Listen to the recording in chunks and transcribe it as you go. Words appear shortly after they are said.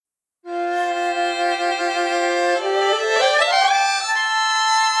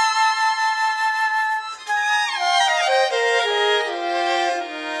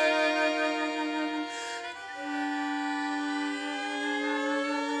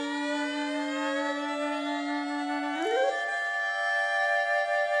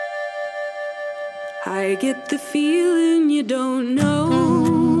I get the feeling you don't know.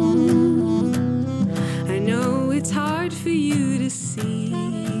 I know it's hard for you to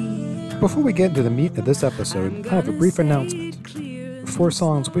see. Before we get into the meat of this episode, I have a brief announcement. Four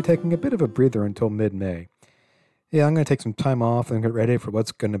Songs will be taking a bit of a breather until mid-May. Yeah, I'm going to take some time off and get ready for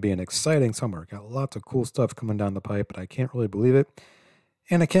what's going to be an exciting summer. Got lots of cool stuff coming down the pipe, but I can't really believe it.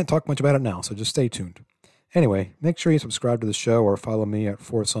 And I can't talk much about it now, so just stay tuned. Anyway, make sure you subscribe to the show or follow me at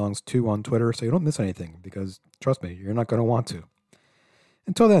 4songs2 on Twitter so you don't miss anything, because trust me, you're not going to want to.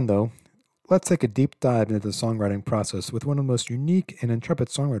 Until then, though, let's take a deep dive into the songwriting process with one of the most unique and intrepid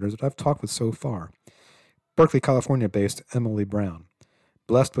songwriters that I've talked with so far. Berkeley, California-based Emily Brown.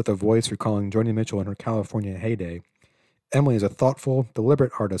 Blessed with a voice recalling Joni Mitchell in her California heyday, Emily is a thoughtful,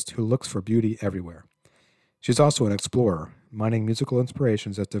 deliberate artist who looks for beauty everywhere. She's also an explorer, mining musical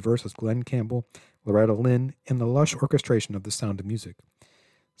inspirations as diverse as Glenn Campbell, Loretta Lynn, and the lush orchestration of The Sound of Music.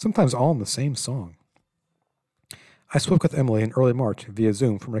 Sometimes all in the same song. I spoke with Emily in early March via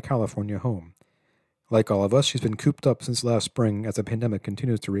Zoom from her California home. Like all of us, she's been cooped up since last spring as the pandemic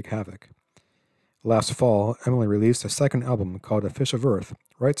continues to wreak havoc. Last fall, Emily released a second album called A Fish of Earth,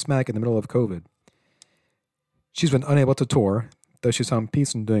 right smack in the middle of COVID. She's been unable to tour, though she's found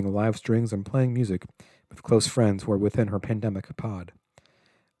peace in doing live streams and playing music with close friends who are within her pandemic pod.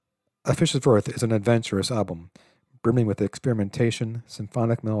 A Fish of Earth is an adventurous album, brimming with experimentation,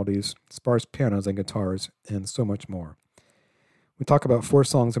 symphonic melodies, sparse pianos and guitars, and so much more. We talk about four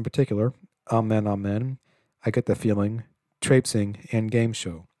songs in particular: Amen, Amen, I Get the Feeling, Traipsing, and Game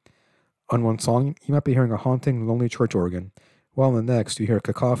Show. On one song, you might be hearing a haunting, lonely church organ, while on the next you hear a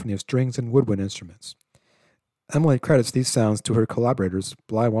cacophony of strings and woodwind instruments. Emily credits these sounds to her collaborators,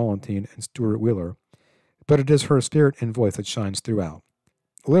 Bly Wallentine and Stuart Wheeler, but it is her spirit and voice that shines throughout.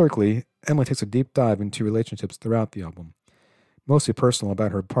 Lyrically, Emily takes a deep dive into relationships throughout the album, mostly personal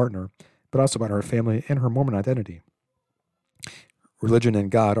about her partner, but also about her family and her Mormon identity. Religion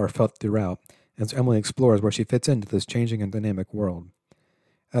and God are felt throughout, as Emily explores where she fits into this changing and dynamic world.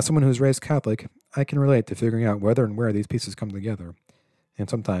 As someone who's raised Catholic, I can relate to figuring out whether and where these pieces come together, and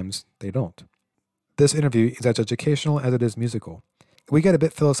sometimes they don't. This interview is as educational as it is musical. We get a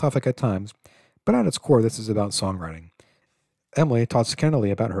bit philosophic at times, but at its core, this is about songwriting. Emily talks candidly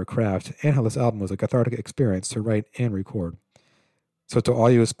about her craft and how this album was a cathartic experience to write and record. So to all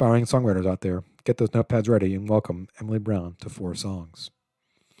you aspiring songwriters out there, get those notepads ready and welcome Emily Brown to Four Songs.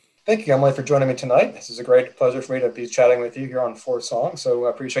 Thank you, Emily, for joining me tonight. This is a great pleasure for me to be chatting with you here on Four Songs, so I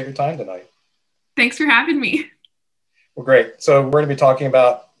appreciate your time tonight. Thanks for having me. Well, great. So we're going to be talking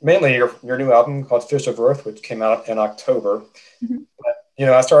about mainly your new album called Fish of Earth, which came out in October. Mm-hmm. But,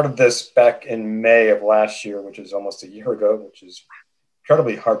 I started this back in May of last year, which is almost a year ago, which is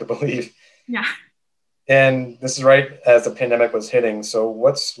incredibly hard to believe. Yeah. And this is right as the pandemic was hitting. So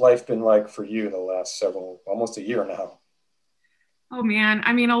what's life been like for you in the last almost a year now? Oh man,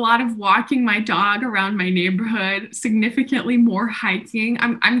 I mean, a lot of walking my dog around my neighborhood, significantly more hiking.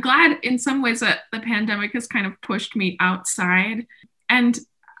 I'm glad in some ways that the pandemic has kind of pushed me outside, and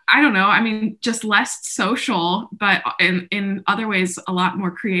I don't know, I mean, just less social, but in other ways, a lot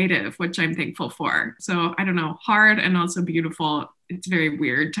more creative, which I'm thankful for. So I don't know, hard and also beautiful. It's a very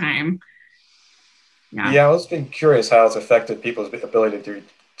weird time. Yeah, I was being curious how it's affected people's ability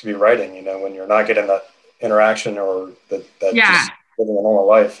to be writing, when you're not getting that interaction or that just living a normal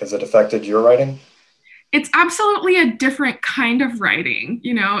life. Has it affected your writing? It's absolutely a different kind of writing.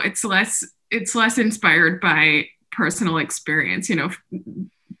 It's less inspired by personal experience.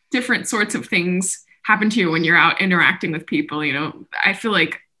 Different sorts of things happen to you when you're out interacting with people. I feel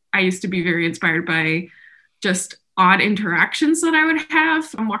like I used to be very inspired by just odd interactions that I would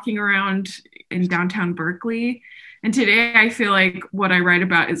have. I'm walking around in downtown Berkeley, and today I feel like what I write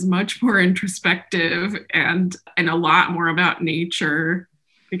about is much more introspective and a lot more about nature,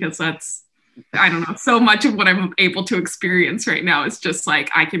 because that's, I don't know, so much of what I'm able to experience right now is just like,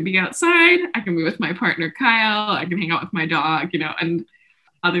 I can be outside, I can be with my partner Kyle, I can hang out with my dog, and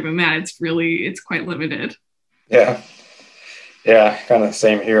other than that, it's quite limited. Yeah, kind of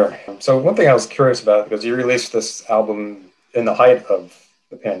same here. So one thing I was curious about, because you released this album in the height of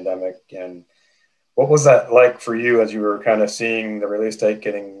the pandemic, and what was that like for you as you were kind of seeing the release date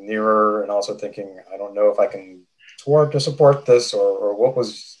getting nearer and also thinking, I don't know if I can tour to support this, or what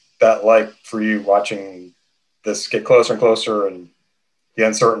was that like for you watching this get closer and closer and the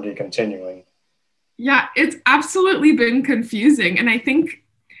uncertainty continuing? Yeah, it's absolutely been confusing. And I think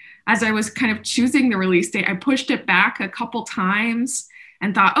as I was kind of choosing the release date, I pushed it back a couple times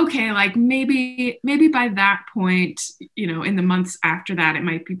and thought, okay, like maybe by that point, in the months after that, it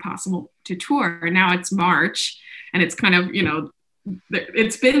might be possible to tour. Now it's March, and it's kind of,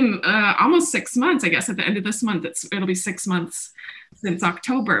 it's been almost 6 months, I guess. At the end of this month, it'll be 6 months since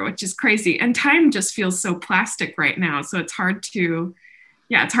October, which is crazy. And time just feels so plastic right now. So it's hard to,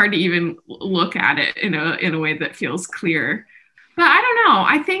 yeah, it's hard to even look at it in a way that feels clear. But I don't know.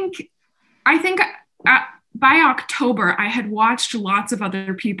 I think by October, I had watched lots of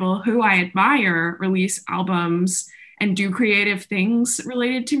other people who I admire release albums and do creative things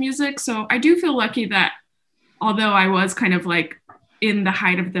related to music. So I do feel lucky that although I was kind of like in the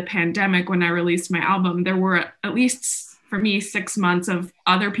height of the pandemic when I released my album, there were at least for me 6 months of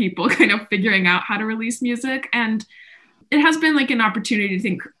other people kind of figuring out how to release music. And it has been like an opportunity to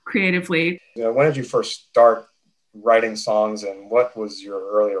think creatively. When did you first start writing songs, and what was your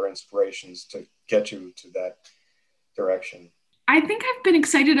earlier inspirations to get you to that direction? I think I've been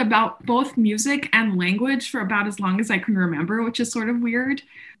excited about both music and language for about as long as I can remember, which is sort of weird.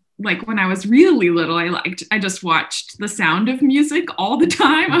 Like when I was really little, I just watched The Sound of Music all the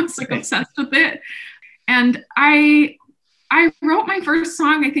time. I was like obsessed with it. And I wrote my first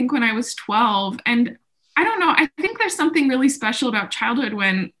song, I think, when I was 12. And I don't know, I think there's something really special about childhood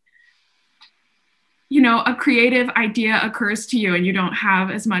when, you know, a creative idea occurs to you and you don't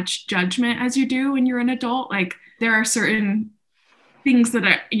have as much judgment as you do when you're an adult. Like there are certain things that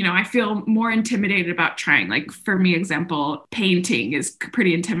I feel more intimidated about trying. Like for me, example, painting is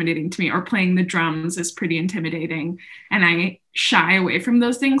pretty intimidating to me, or playing the drums is pretty intimidating. And I shy away from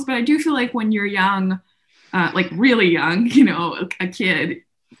those things. But I do feel like when you're young, like really young, you know, a kid,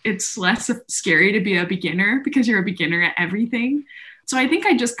 it's less scary to be a beginner because you're a beginner at everything. So I think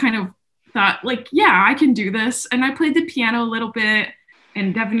I just kind of thought like, yeah, I can do this. And I played the piano a little bit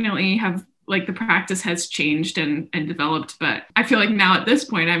and definitely have like the practice has changed and developed. But I feel like now at this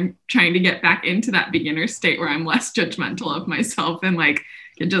point, I'm trying to get back into that beginner state where I'm less judgmental of myself and like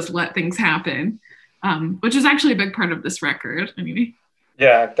can just let things happen, which is actually a big part of this record. Anyway.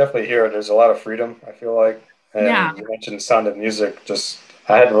 Yeah, I definitely hear it. There's a lot of freedom, I feel like. And yeah. You mentioned Sound of Music. Just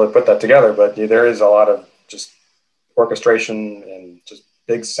I hadn't really put that together, but there is a lot of just orchestration and just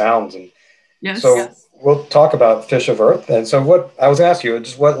big sounds. And yes. So we'll talk about Fish of Earth. And so what I was going to ask you,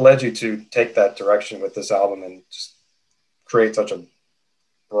 just what led you to take that direction with this album and just create such a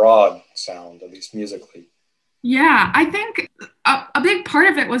broad sound, at least musically? Yeah, I think a big part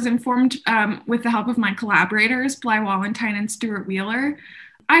of it was informed with the help of my collaborators, Bly Wallentyne and Stuart Wheeler.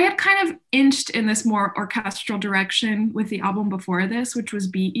 I had kind of inched in this more orchestral direction with the album before this, which was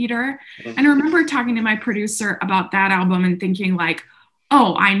Beat Eater. Mm-hmm. And I remember talking to my producer about that album and thinking like,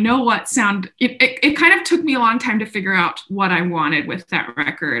 oh, I know what sound, it kind of took me a long time to figure out what I wanted with that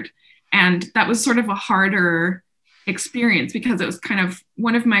record. And that was sort of a harder experience because it was kind of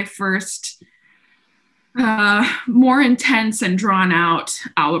one of my first more intense and drawn out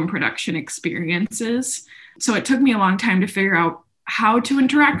album production experiences. So it took me a long time to figure out how to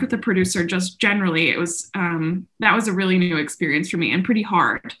interact with the producer. Just generally, it was that was a really new experience for me and pretty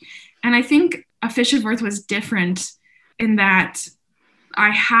hard. And I think A Fish of Earth was different in that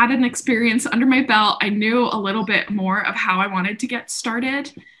I had an experience under my belt. I knew a little bit more of how I wanted to get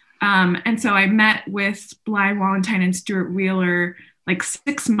started. And so I met with Bly Wallentyne and Stuart Wheeler like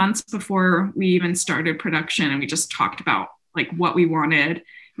 6 months before we even started production. And we just talked about like what we wanted.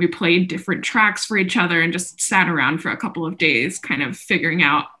 We played different tracks for each other and just sat around for a couple of days, kind of figuring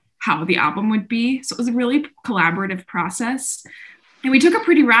out how the album would be. So it was a really collaborative process. And we took a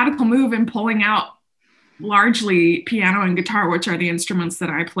pretty radical move in pulling out largely piano and guitar, which are the instruments that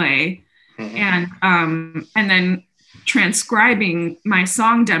I play. Mm-hmm. And then transcribing my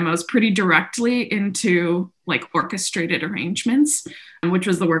song demos pretty directly into like orchestrated arrangements, which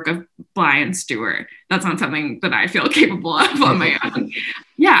was the work of Bly and Stuart. That's not something that I feel capable of on my own.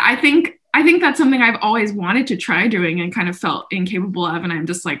 Yeah, I think that's something I've always wanted to try doing and kind of felt incapable of. And I'm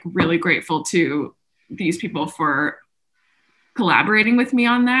just like really grateful to these people for collaborating with me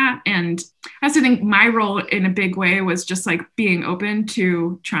on that. And I also think my role in a big way was just like being open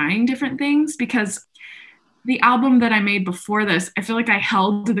to trying different things, because the album that I made before this, I feel like I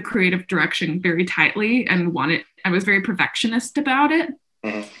held the creative direction very tightly and I was very perfectionist about it.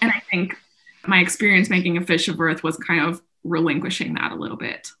 Mm-hmm. And I think my experience making A Fish of Earth was kind of relinquishing that a little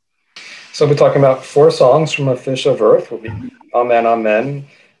bit. So we're talking about 4 songs from A Fish of Earth. Will be Amen, Amen,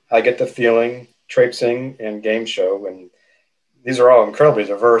 I Get the Feeling, Traipsing, and Game Show. And these are all incredibly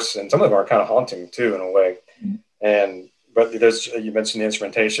diverse, and some of them are kind of haunting too in a way. Mm-hmm. But you mentioned the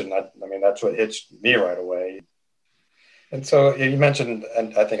instrumentation. I mean, that's what hits me right away. And so you mentioned,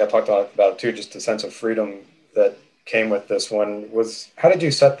 and I think I talked about it too, just a sense of freedom that came with this one. How did you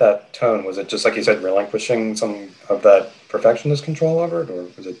set that tone? Was it just like you said, relinquishing some of that perfectionist control over it, or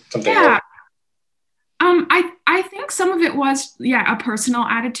was it something? Yeah, I think think some of it was, yeah, a personal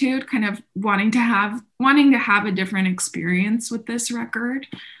attitude, kind of wanting to have a different experience with this record.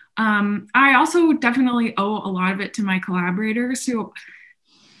 I also definitely owe a lot of it to my collaborators. So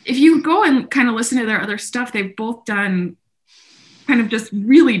if you go and kind of listen to their other stuff, they've both done kind of just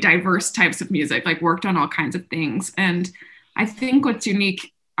really diverse types of music, like worked on all kinds of things. And I think what's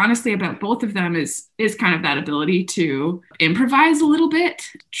unique, honestly, about both of them is kind of that ability to improvise a little bit,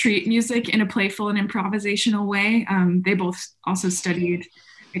 treat music in a playful and improvisational way. They both also studied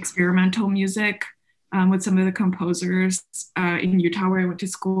experimental music with some of the composers in Utah where I went to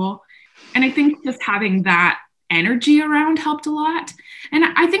school. And I think just having that energy around helped a lot. And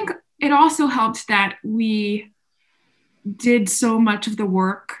I think it also helped that we did so much of the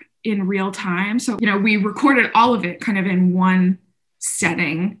work in real time. So, we recorded all of it kind of in one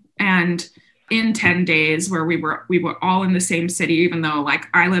setting and in 10 days where we were all in the same city, even though like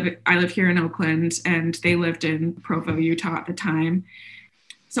I live here in Oakland and they lived in Provo, Utah at the time.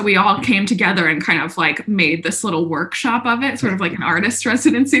 So we all came together and kind of like made this little workshop of it, sort of like an artist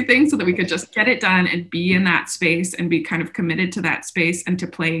residency thing, so that we could just get it done and be in that space and be kind of committed to that space and to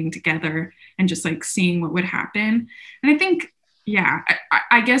playing together and just like seeing what would happen. And I think, yeah,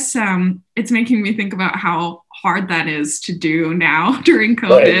 I guess it's making me think about how hard that is to do now during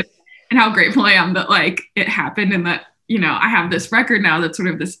COVID, right, and how grateful I am that like it happened and that, I have this record now that's sort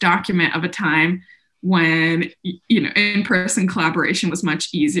of this document of a time when, in-person collaboration was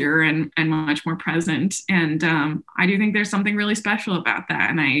much easier and much more present. And I do think there's something really special about that.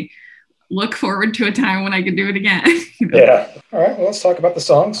 And I look forward to a time when I can do it again. Yeah. All right. Well, let's talk about the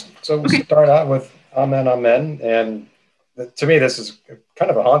songs. So we'll start out with Amen, Amen. And to me, this is kind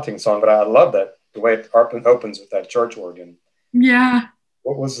of a haunting song, but I love that the way it opens with that church organ. Yeah.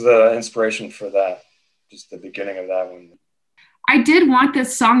 What was the inspiration for that? Just the beginning of that one. I did want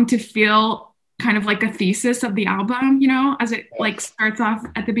this song to feel kind of like a thesis of the album, as it like starts off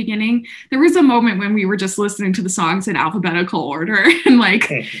at the beginning. There was a moment when we were just listening to the songs in alphabetical order and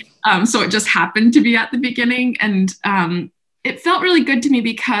like, so it just happened to be at the beginning. And it felt really good to me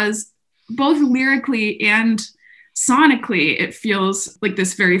because both lyrically and sonically, it feels like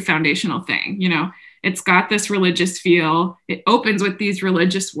this very foundational thing, it's got this religious feel. It opens with these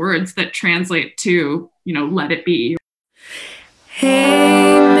religious words that translate to, let it be.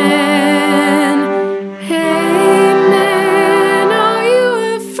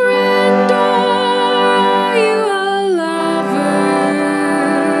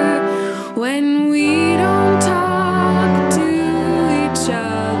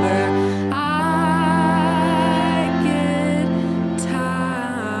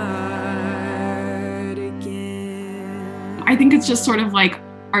 I think it's just sort of like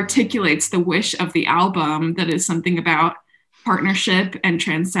articulates the wish of the album that is something about partnership and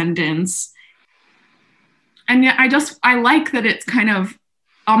transcendence. And yet I like that it's kind of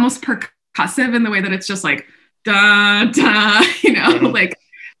almost percussive in the way that it's just like, da, da, like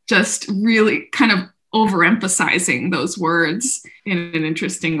just really kind of overemphasizing those words in an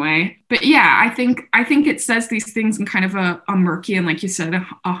interesting way. But yeah, I think it says these things in kind of a murky and, like you said,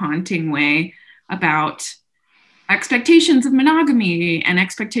 a haunting way about expectations of monogamy and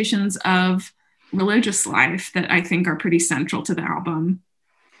expectations of religious life that I think are pretty central to the album.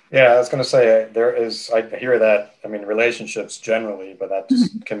 Yeah, I was going to say I hear that, relationships generally, but that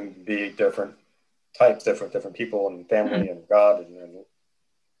just can be different types, different people and family and God and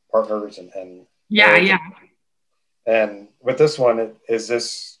partners and yeah. And with this one, is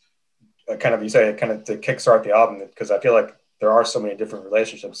this kind of, you say, kind of to kickstart the album, because I feel like there are so many different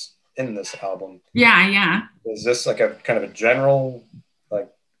relationships in this album. Yeah. Is this like a kind of a general, like,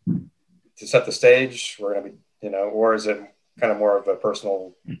 to set the stage, we're going to be, or is it kind of more of a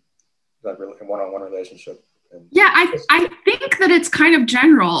personal, like, one-on-one relationship? Yeah, I think that it's kind of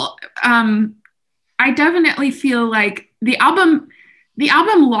general. I definitely feel like the album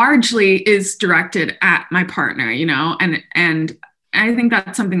largely is directed at my partner, and I think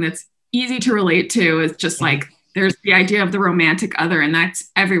that's something that's easy to relate to. Is just like, there's the idea of the romantic other, and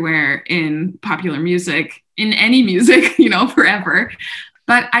that's everywhere in popular music, in any music, forever.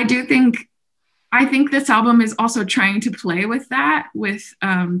 But I think this album is also trying to play with that, with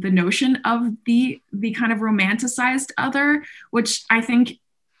the notion of the kind of romanticized other, which I think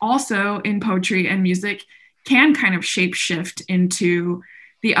also in poetry and music can kind of shape shift into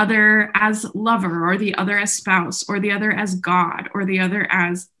the other as lover, or the other as spouse, or the other as God, or the other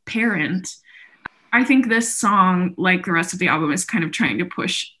as parent. I think this song, like the rest of the album, is kind of trying to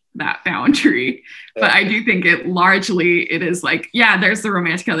push that boundary. Yeah. But I do think it is like, yeah, there's the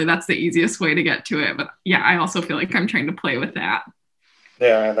romantic other. That's the easiest way to get to it. But yeah, I also feel like I'm trying to play with that.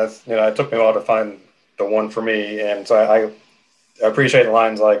 Yeah, that's, it took me a while to find the one for me. And so I appreciate the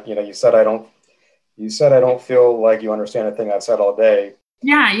lines like, you said I don't feel like you understand a thing I've said all day.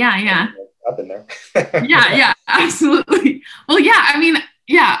 Yeah. I've been there. Yeah, absolutely. Well, yeah, I mean,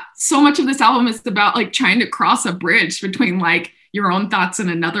 yeah, so much of this album is about like trying to cross a bridge between like your own thoughts and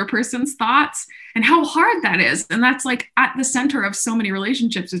another person's thoughts, and how hard that is. And that's like at the center of so many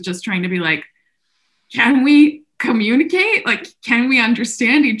relationships, is just trying to be like, can we communicate? Like, can we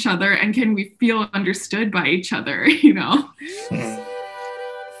understand each other, and can we feel understood by each other, Mm-hmm.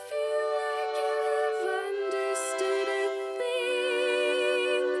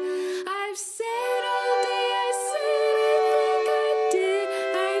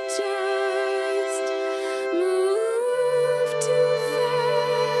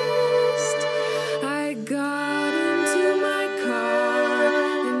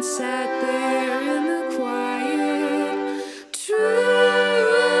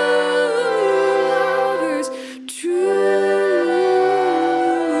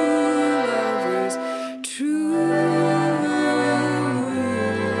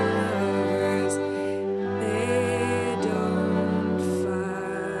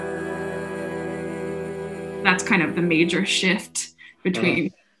 That's kind of the major shift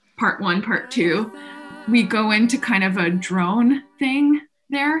between part one, part two. We go into kind of a drone thing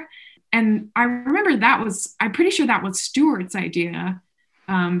there. And I remember I'm pretty sure that was Stuart's idea,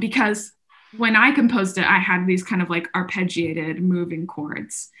 because when I composed it, I had these kind of like arpeggiated moving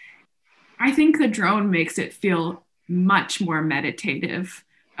chords. I think the drone makes it feel much more meditative,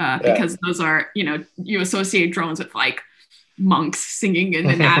 because those are, you associate drones with like monks singing in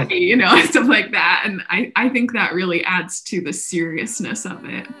an abbey, stuff like that. And I think that really adds to the seriousness of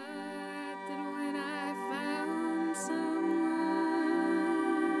it.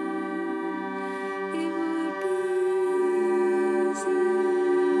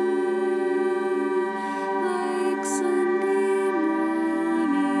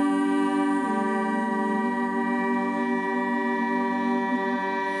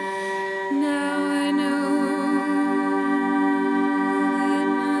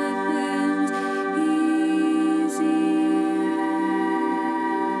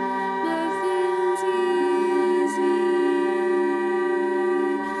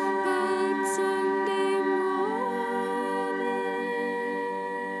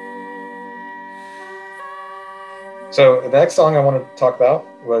 So the next song I wanted to talk about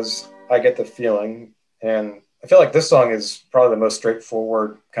was I Get the Feeling. And I feel like this song is probably the most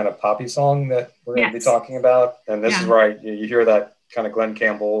straightforward kind of poppy song that we're going to be talking about. And this is where you hear that kind of Glenn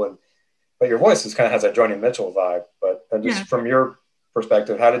Campbell, but your voice kind of has that Joni Mitchell vibe. But just from your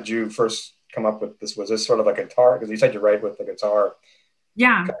perspective, how did you first come up with this? Was this sort of a guitar? Because you said you write with the guitar.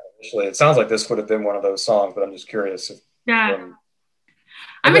 Yeah. Kind of initially, it sounds like this would have been one of those songs, but I'm just curious.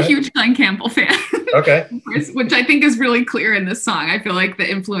 I'm a huge Glenn Campbell fan. Okay. Which I think is really clear in this song. I feel like the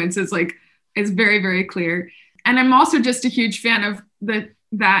influence is very, very clear. And I'm also just a huge fan of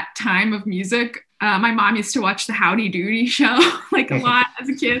that time of music. My mom used to watch the Howdy Doody show like a lot as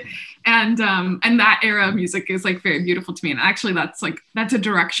a kid. And that era of music is like very beautiful to me. And actually that's a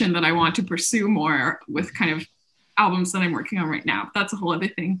direction that I want to pursue more with kind of albums that I'm working on right now. That's a whole other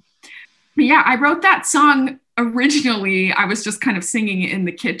thing. But yeah, I wrote that song originally. I was just kind of singing it in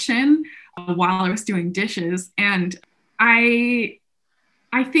the kitchen while I was doing dishes. And I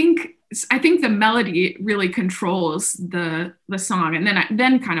think the melody really controls the song. And then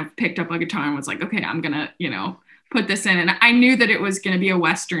I kind of picked up a guitar and was like, okay, I'm gonna, put this in. And I knew that it was gonna be a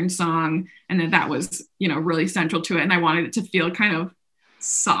Western song, and that was, really central to it. And I wanted it to feel kind of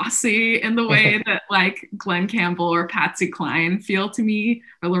saucy in the way that like Glenn Campbell or Patsy Cline feel to me,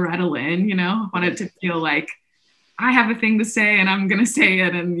 or Loretta Lynn, I wanted it to feel like I have a thing to say and I'm going to say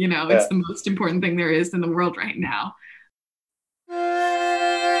it. And, it's the most important thing there is in the world right now.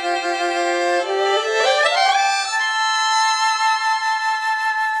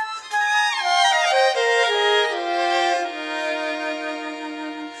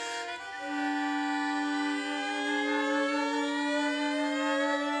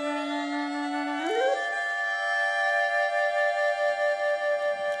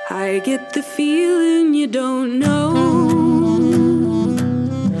 I get the feeling you don't know.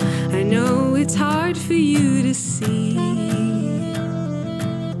 I know it's hard for you to see.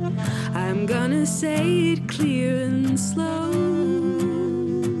 I'm gonna say it clear and slow.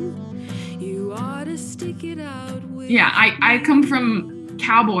 You ought to stick it out with. Yeah, I come from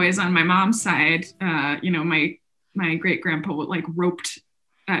cowboys on my mom's side. My great grandpa like roped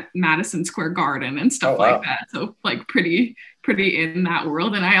at Madison Square Garden and stuff like that. So like pretty in that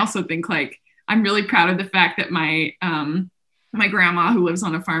world. And I also think like I'm really proud of the fact that my my grandma who lives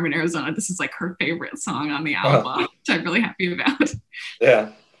on a farm in Arizona, this is like her favorite song on the album, which I'm really happy about. Yeah.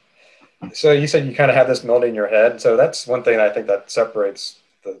 So you said you kind of have this melody in your head. So that's one thing I think that separates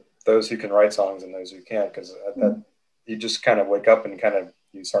those who can write songs and those who can't, because you just kind of wake up and kind of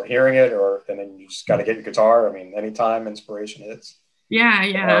you start hearing it, and then you just got to get your guitar. I mean, anytime inspiration hits. Yeah.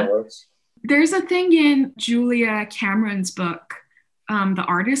 How it works. There's a thing in Julia Cameron's book, The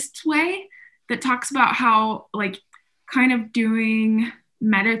Artist's Way, that talks about how like kind of doing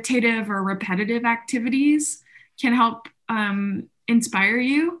meditative or repetitive activities can help inspire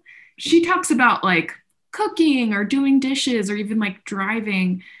you. She talks about like cooking or doing dishes or even like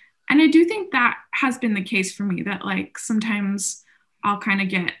driving. And I do think that has been the case for me, that like sometimes I'll kind of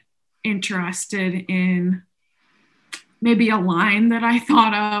get interested in maybe a line that I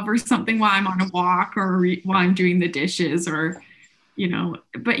thought of or something while I'm on a walk or while I'm doing the dishes, or, you know,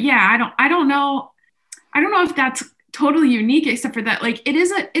 but yeah, I don't know if that's totally unique, except for that, like, it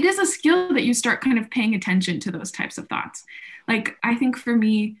is a skill that you start kind of paying attention to those types of thoughts. Like, I think for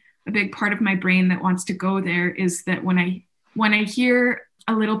me, a big part of my brain that wants to go there is that when I hear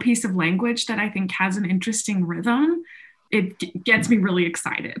a little piece of language that I think has an interesting rhythm, it gets me really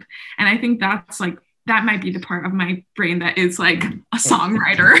excited. And I think that's like, that might be the part of my brain that is like a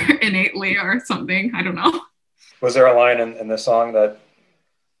songwriter innately or something. I don't know. Was there a line in this song that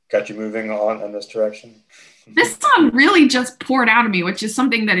got you moving on in this direction? This song really just poured out of me, which is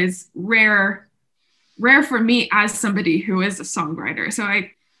something that is rare for me as somebody who is a songwriter. So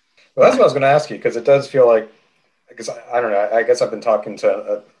well, that's what I was going to ask you, because it does feel like, because I don't know, I guess I've been talking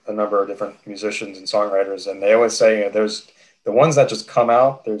to a number of different musicians and songwriters, and they always say, you know, there's the ones that just come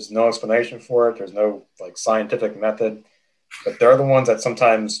out, there's no explanation for it, there's no like scientific method, but they're the ones that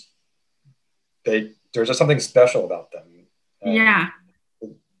sometimes there's just something special about them. Yeah.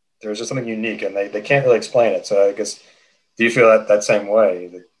 There's just something unique, and they can't really explain it. So I guess, do you feel that same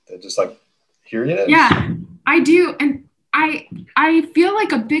way? That just like, here it is? Yeah, I do. And I feel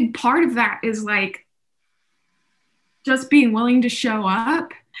like a big part of that is like just being willing to show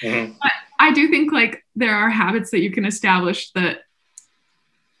up. Mm-hmm. But I do think like there are habits that you can establish that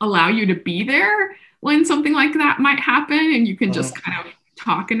allow you to be there when something like that might happen, and you can just kind of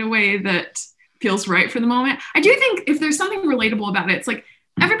talk in a way that feels right for the moment. I do think if there's something relatable about it, it's like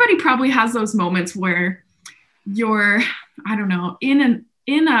everybody probably has those moments where you're, I don't know, in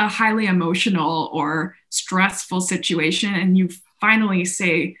a highly emotional or stressful situation, and you finally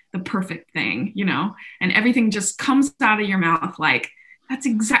say the perfect thing, you know, and everything just comes out of your mouth like, that's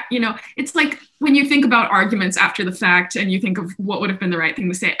exact, you know, it's like when you think about arguments after the fact and you think of what would have been the right thing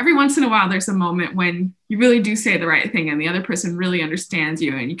to say, every once in a while, there's a moment when you really do say the right thing and the other person really understands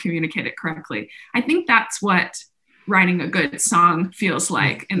you and you communicate it correctly. I think that's what writing a good song feels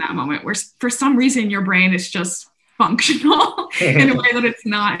like in that moment, where for some reason your brain is just functional in a way that it's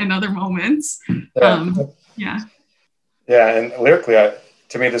not in other moments. Yeah. And lyrically,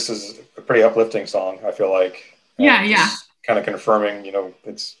 to me, this is a pretty uplifting song, I feel like. Yeah. Kind of confirming, you know,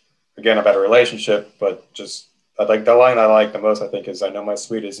 it's again about a relationship, but just I like the line I like the most, I think, is, I know my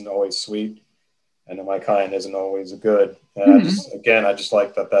sweet isn't always sweet. I know my kind isn't always good. And I just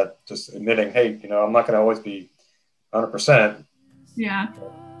like that just admitting, hey, you know, I'm not going to always be 100%. Yeah.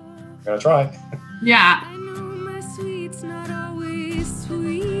 I'm going to try. Yeah. I know my sweet's not always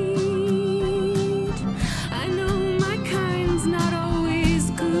sweet. I know my kind's not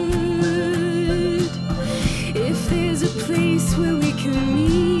always good. If there's a place where we can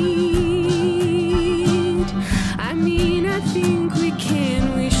meet, I mean, I think we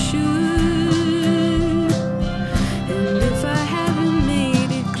can, we should. And if I haven't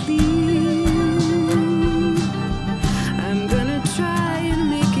made it clear, I'm gonna try and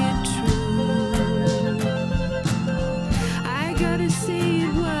make it true. I gotta say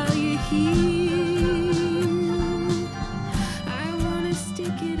it while you're here. I wanna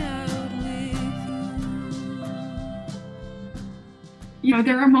stick it out with you. You know,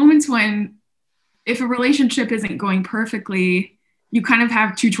 there are moments when, if a relationship isn't going perfectly, you kind of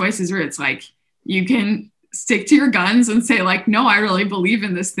have two choices where it's like, you can stick to your guns and say like, no, I really believe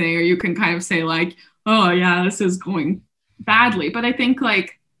in this thing. Or you can kind of say like, oh yeah, this is going badly. But I think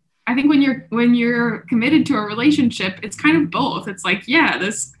when you're committed to a relationship, it's kind of both. It's like, yeah,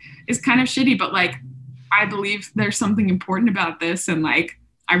 this is kind of shitty, but like, I believe there's something important about this. And like,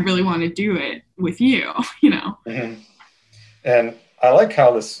 I really want to do it with you, you know? Mm-hmm. And I really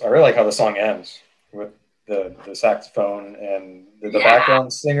like how the song ends with the saxophone and the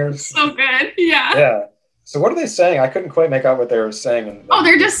background singers. So good. Yeah. So what are they saying? I couldn't quite make out what they were saying.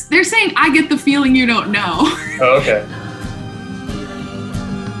 They're saying, I get the feeling you don't know. Oh, okay.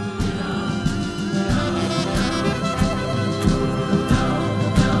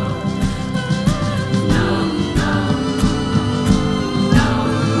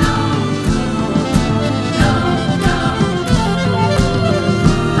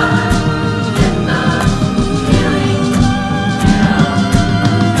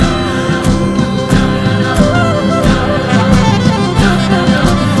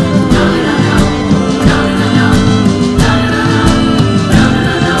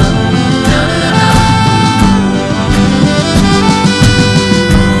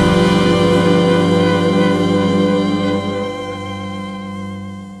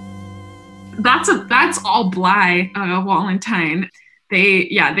 that's all Bly Valentine.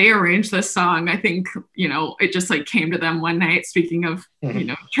 They arranged this song. I think, it just like came to them one night, speaking of,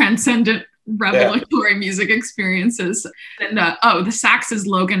 transcendent revelatory music experiences. And the sax is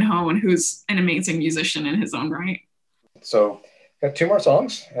Logan Hone, who's an amazing musician in his own right. So got 2 more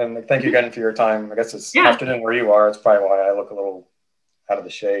songs, and thank you again for your time. I guess it's afternoon where you are. It's probably why I look a little out of the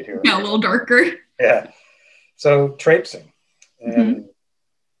shade here. Yeah, a little darker. Yeah. So Traipsing. And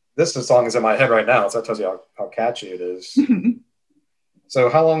this song is in my head right now, so that tells you how catchy it is. So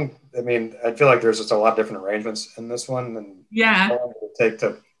how long, I feel like there's just a lot of different arrangements in this one. And how long did it take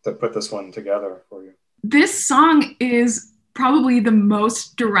to put this one together for you? This song is probably the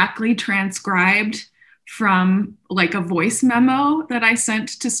most directly transcribed from like a voice memo that I sent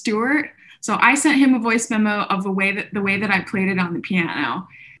to Stuart. So I sent him a voice memo of the way that I played it on the piano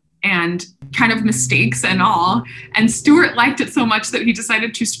and kind of mistakes and all. And Stuart liked it so much that he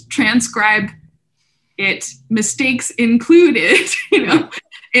decided to transcribe it, mistakes included,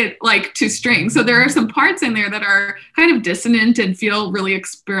 it like to string. So there are some parts in there that are kind of dissonant and feel really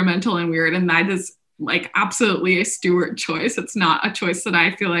experimental and weird. And that is like absolutely a Stuart choice. It's not a choice that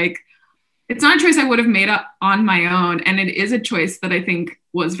I feel like, it's not a choice I would have made up on my own. And it is a choice that I think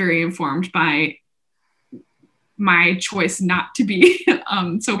was very informed by my choice not to be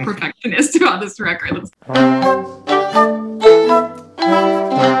so perfectionist about this record.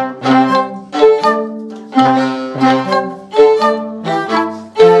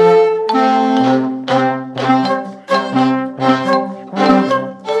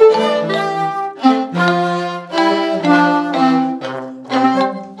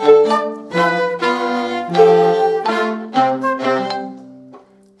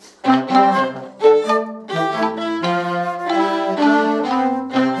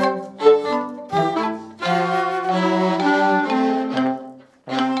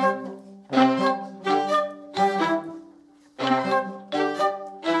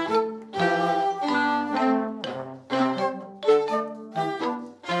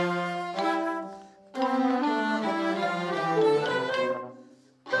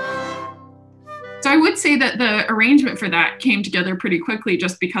 I would say that the arrangement for that came together pretty quickly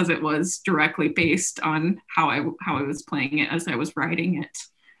just because it was directly based on how I was playing it as I was writing it.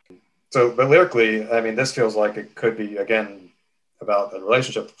 So, but lyrically, this feels like it could be, again, about a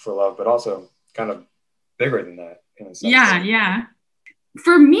relationship for love, but also kind of bigger than that in a sense. Yeah.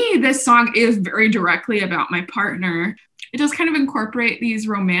 For me, this song is very directly about my partner. It does kind of incorporate these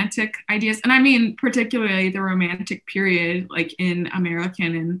romantic ideas. And particularly the romantic period, like in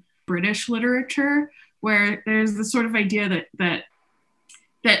American and British literature, where there's this sort of idea that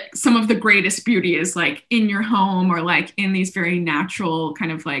some of the greatest beauty is like in your home or like in these very natural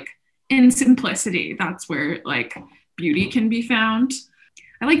kind of like in simplicity. That's where like beauty can be found.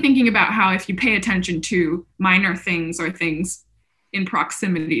 I like thinking about how if you pay attention to minor things or things in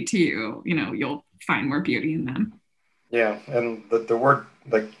proximity to you, you'll find more beauty in them. Yeah, and the word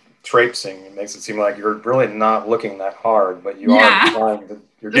like traipsing, it makes it seem like you're really not looking that hard, but you are trying to.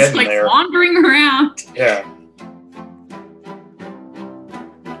 You're just getting there. Wandering around. Yeah.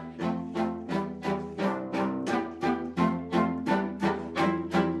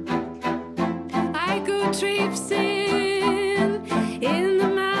 I go traipsing in the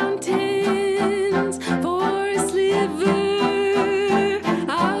mountains for a sliver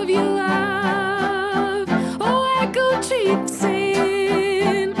of your love. Oh, I go traipsing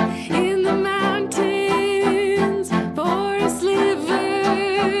in the mountains for a sliver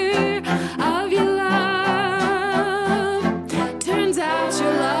of your love. Turns out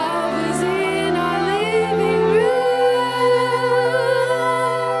your love is in our living room.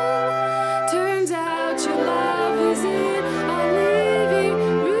 Turns out your love is in our living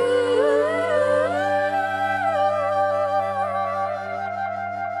room.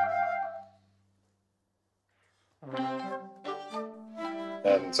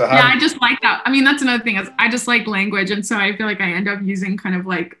 And so I just like that. That's another thing is I just like language. And so I feel like I end up using kind of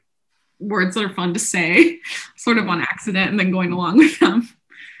like words that are fun to say sort of on accident and then going along with them.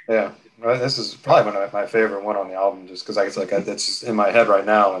 Yeah. Well, this is probably my favorite one on the album just because it's just in my head right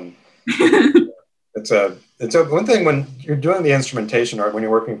now. And it's a one thing when you're doing the instrumentation or when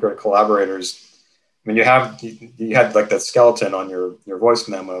you're working for collaborators, you had like that skeleton on your voice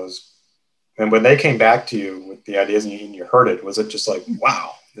memos. And when they came back to you with the ideas and you heard it, was it just like,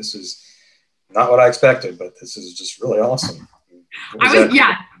 wow, this is not what I expected, but this is just really awesome?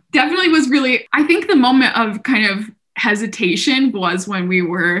 Definitely was really, I think the moment of kind of hesitation was when we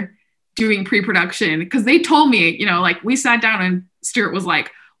were doing pre-production, because they told me, like we sat down and Stuart was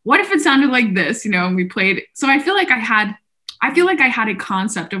like, what if it sounded like this, and we played. So I feel like I had a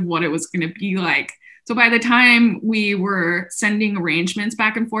concept of what it was going to be like. So So by the time we were sending arrangements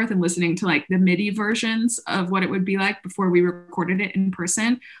back and forth and listening to like the MIDI versions of what it would be like before we recorded it in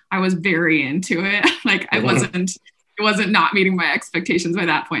person, I was very into it. Like it wasn't not meeting my expectations by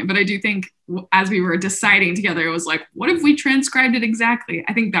that point. But I do think as we were deciding together, it was like, what if we transcribed it exactly?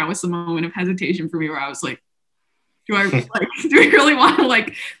 I think that was the moment of hesitation for me where I was like, do we really want to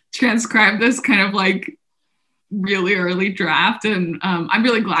like transcribe this kind of like really early draft? And I'm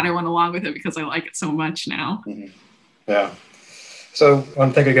really glad I went along with it because I like it so much now. Yeah. So I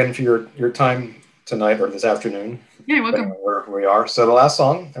want to thank you again for your time tonight or this afternoon. Yeah, you're welcome. Where we are. So the last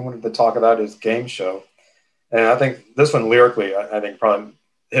song I wanted to talk about is Game Show. And I think this one lyrically, I think probably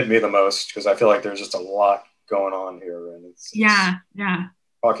hit me the most because I feel like there's just a lot going on here. And it's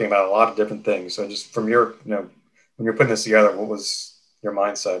talking about a lot of different things. So just from your, when you're putting this together, what was your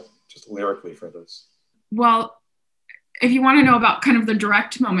mindset just lyrically for this? Well, if you want to know about kind of the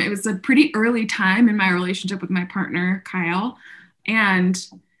direct moment, it was a pretty early time in my relationship with my partner, Kyle. And,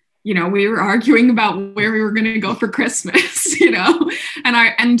 we were arguing about where we were going to go for Christmas,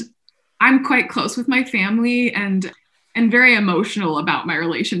 and I'm quite close with my family and very emotional about my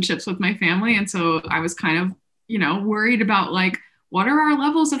relationships with my family. And so I was kind of, worried about like, what are our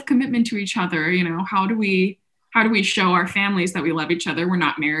levels of commitment to each other? How do we show our families that we love each other? We're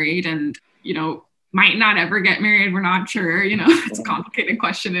not married and, might not ever get married. We're not sure, it's a complicated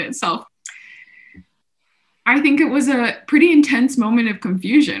question in itself. I think it was a pretty intense moment of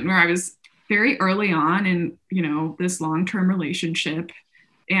confusion where I was very early on in, this long-term relationship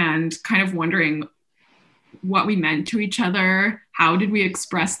and kind of wondering what we meant to each other. How did we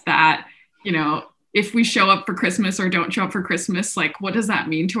express that? If we show up for Christmas or don't show up for Christmas, like, what does that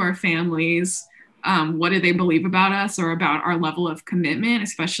mean to our families? What do they believe about us or about our level of commitment,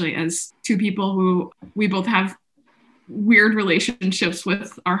 especially as two people who we both have weird relationships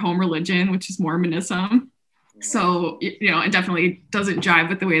with our home religion, which is Mormonism. So, it definitely doesn't jive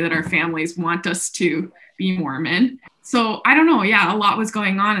with the way that our families want us to be Mormon. So I don't know. Yeah, a lot was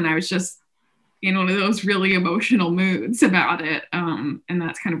going on. And I was just in one of those really emotional moods about it. And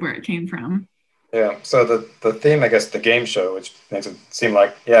that's kind of where it came from. Yeah. So the theme, I guess, the game show, which makes it seem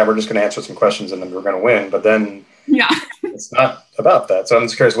like, we're just going to answer some questions and then we're going to win. But then it's not about that. So I'm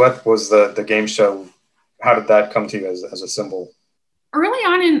just curious, what was the game show? How did that come to you as a symbol? Early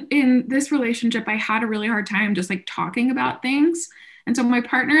on in this relationship, I had a really hard time just like talking about things. And so my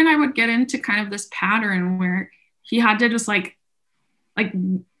partner and I would get into kind of this pattern where he had to just like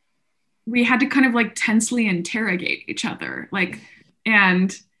we had to kind of like tensely interrogate each other.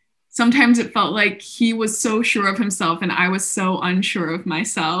 And sometimes it felt like he was so sure of himself and I was so unsure of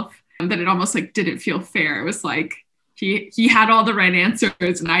myself that it almost like didn't feel fair. It was like he had all the right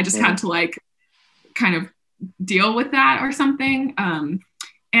answers and I just had to like kind of deal with that or something.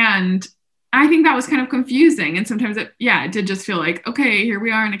 And I think that was kind of confusing. And sometimes it did just feel like, okay, here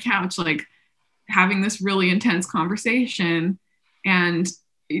we are on a couch, like having this really intense conversation. And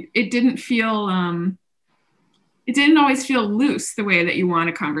it didn't feel, it didn't always feel loose the way that you want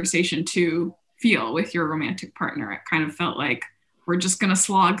a conversation to feel with your romantic partner. It kind of felt like we're just going to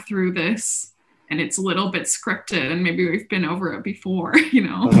slog through this and it's a little bit scripted and maybe we've been over it before,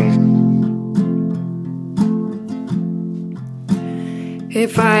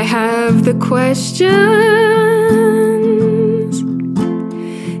 If I have the questions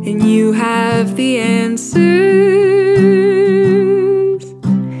and you have the answers,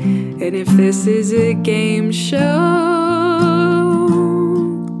 and if this is a game show,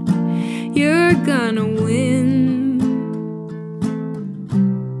 you're gonna win.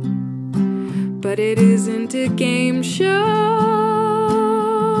 But it isn't a game show.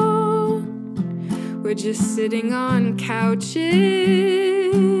 We're just sitting on couches,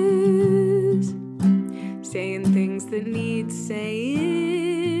 saying things that need saying,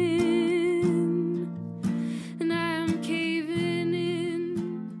 and I'm caving in.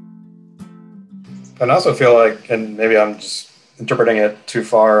 And I also feel like, and maybe I'm just interpreting it too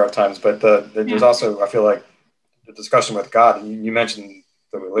far at times, but there's also, I feel like, the discussion with God. You mentioned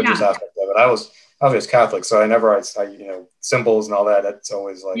the religious aspect of it. I was always Catholic, so I symbols and all that. It's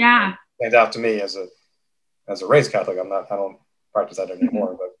always like stands out to me as a raised Catholic. I don't practice that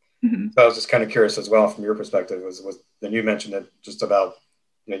anymore, but so I was just kind of curious as well from your perspective. Was then you mentioned it just about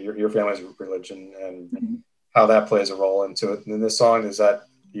your family's religion and how that plays a role into it. And in this song, is that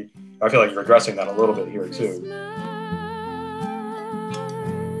I feel like you're addressing that a little bit here too.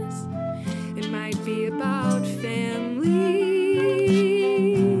 It might be about family.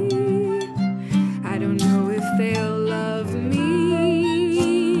 I don't know if they'll love me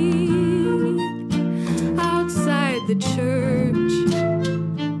outside the church.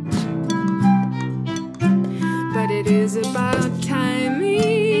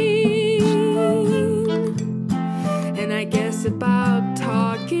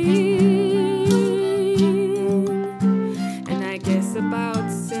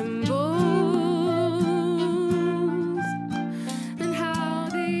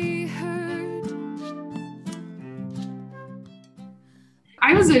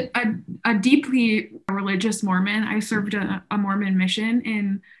 I was a deeply religious Mormon. I served a Mormon mission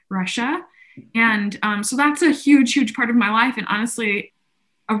in Russia. And so that's a huge, huge part of my life. And honestly,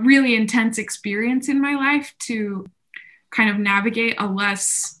 a really intense experience in my life to kind of navigate a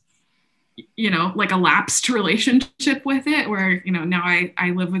less, like a lapsed relationship with it, where, now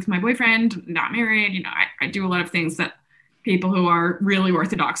I live with my boyfriend, not married, I do a lot of things that people who are really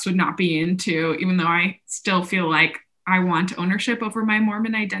Orthodox would not be into, even though I still feel like I want ownership over my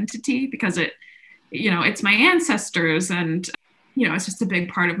Mormon identity because it's my ancestors and, it's just a big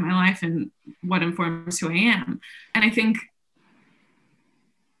part of my life and what informs who I am. And I think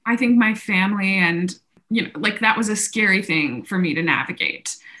my family and, that was a scary thing for me to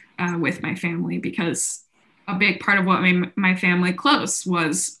navigate with my family, because a big part of what made my family close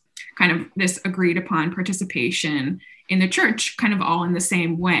was kind of this agreed upon participation in the church, kind of all in the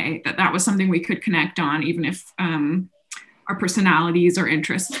same way, that was something we could connect on, even if our personalities or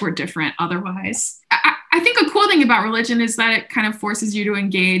interests were different otherwise. I think a cool thing about religion is that it kind of forces you to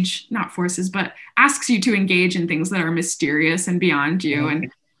engage, not forces, but asks you to engage in things that are mysterious and beyond you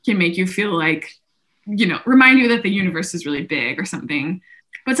and can make you feel like, remind you that the universe is really big or something.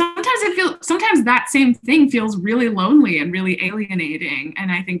 But sometimes that same thing feels really lonely and really alienating.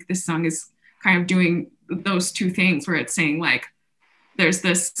 And I think this song is kind of doing those two things, where it's saying like, there's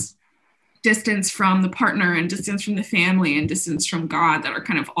this distance from the partner and distance from the family and distance from God that are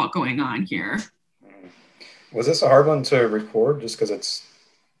kind of all going on here. Was this a hard one to record just because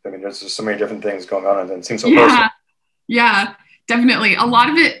there's just so many different things going on and it seems so personal? Yeah, definitely. A lot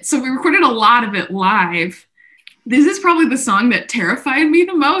of it, so we recorded a lot of it live. This is probably the song that terrified me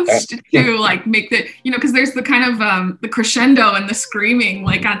the most to like make the, because there's the kind of the crescendo and the screaming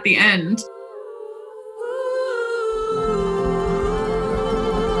like at the end.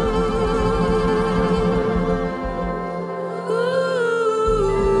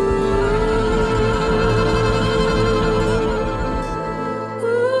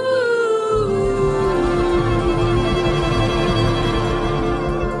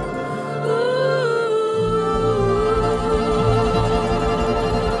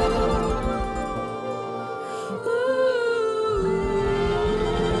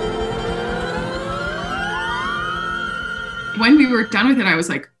 When we were done with it, I was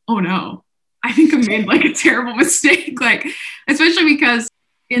like, oh no, I think I made like a terrible mistake. Like, especially because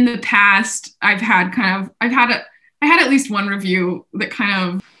in the past, I had at least one review that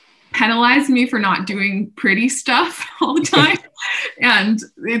kind of penalized me for not doing pretty stuff all the time. And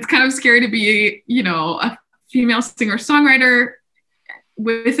it's kind of scary to be, a female singer-songwriter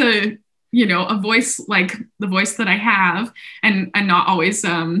with a voice like the voice that I have and not always,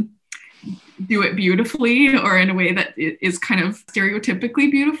 do it beautifully or in a way that is kind of stereotypically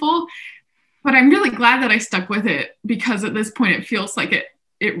beautiful. But I'm really glad that I stuck with it, because at this point it feels like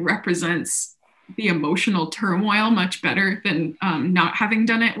it represents the emotional turmoil much better than not having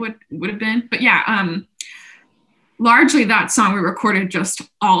done it would have been. But yeah, largely that song we recorded just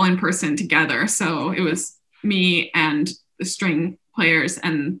all in person together. So it was me and the string players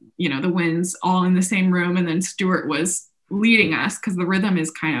and the winds all in the same room, and then Stuart was leading us because the rhythm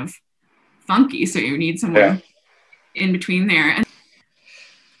is kind of funky, so you need someone in between there. And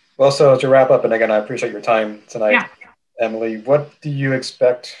well, so to wrap up, and again, I appreciate your time tonight, Emily. What do you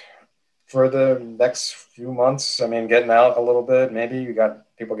expect for the next few months? I mean, getting out a little bit, maybe you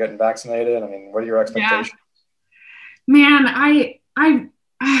got people getting vaccinated. I mean, what are your expectations? Man, I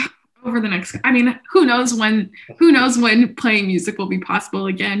over the next, I mean, who knows when playing music will be possible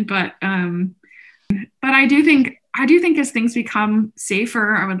again, but I do think as things become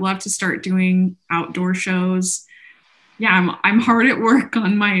safer, I would love to start doing outdoor shows. Yeah, I'm hard at work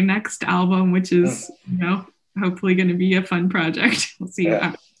on my next album, which is, hopefully going to be a fun project. We'll see.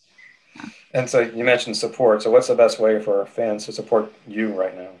 Yeah. And so you mentioned support. So what's the best way for fans to support you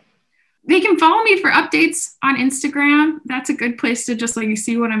right now? They can follow me for updates on Instagram. That's a good place to just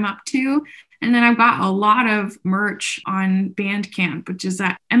see what I'm up to. And then I've got a lot of merch on Bandcamp, which is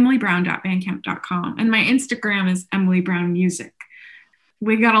at emilybrown.bandcamp.com. And my Instagram is Emily Brown Music.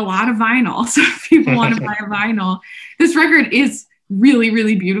 We got a lot of vinyl. So if people want to buy a vinyl, this record is really,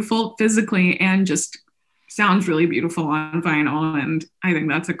 really beautiful physically and just sounds really beautiful on vinyl. And I think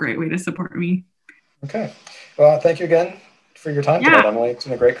that's a great way to support me. Okay. Well, thank you again for your time today, Emily. It's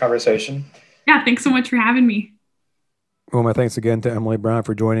been a great conversation. Yeah, thanks so much for having me. Well, my thanks again to Emily Brown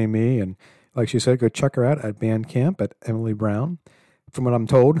for joining me. And like she said, go check her out at Bandcamp at Emily Brown. From what I'm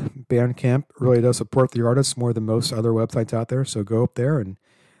told, Bandcamp really does support the artists more than most other websites out there. So go up there and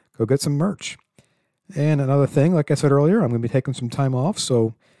go get some merch. And another thing, like I said earlier, I'm going to be taking some time off.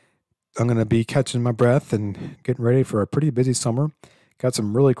 So I'm going to be catching my breath and getting ready for a pretty busy summer. Got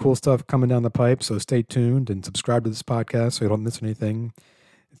some really cool stuff coming down the pipe, so stay tuned and subscribe to this podcast so you don't miss anything.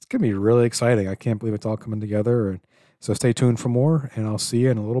 It's going to be really exciting. I can't believe it's all coming together. So stay tuned for more, and I'll see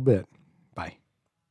you in a little bit.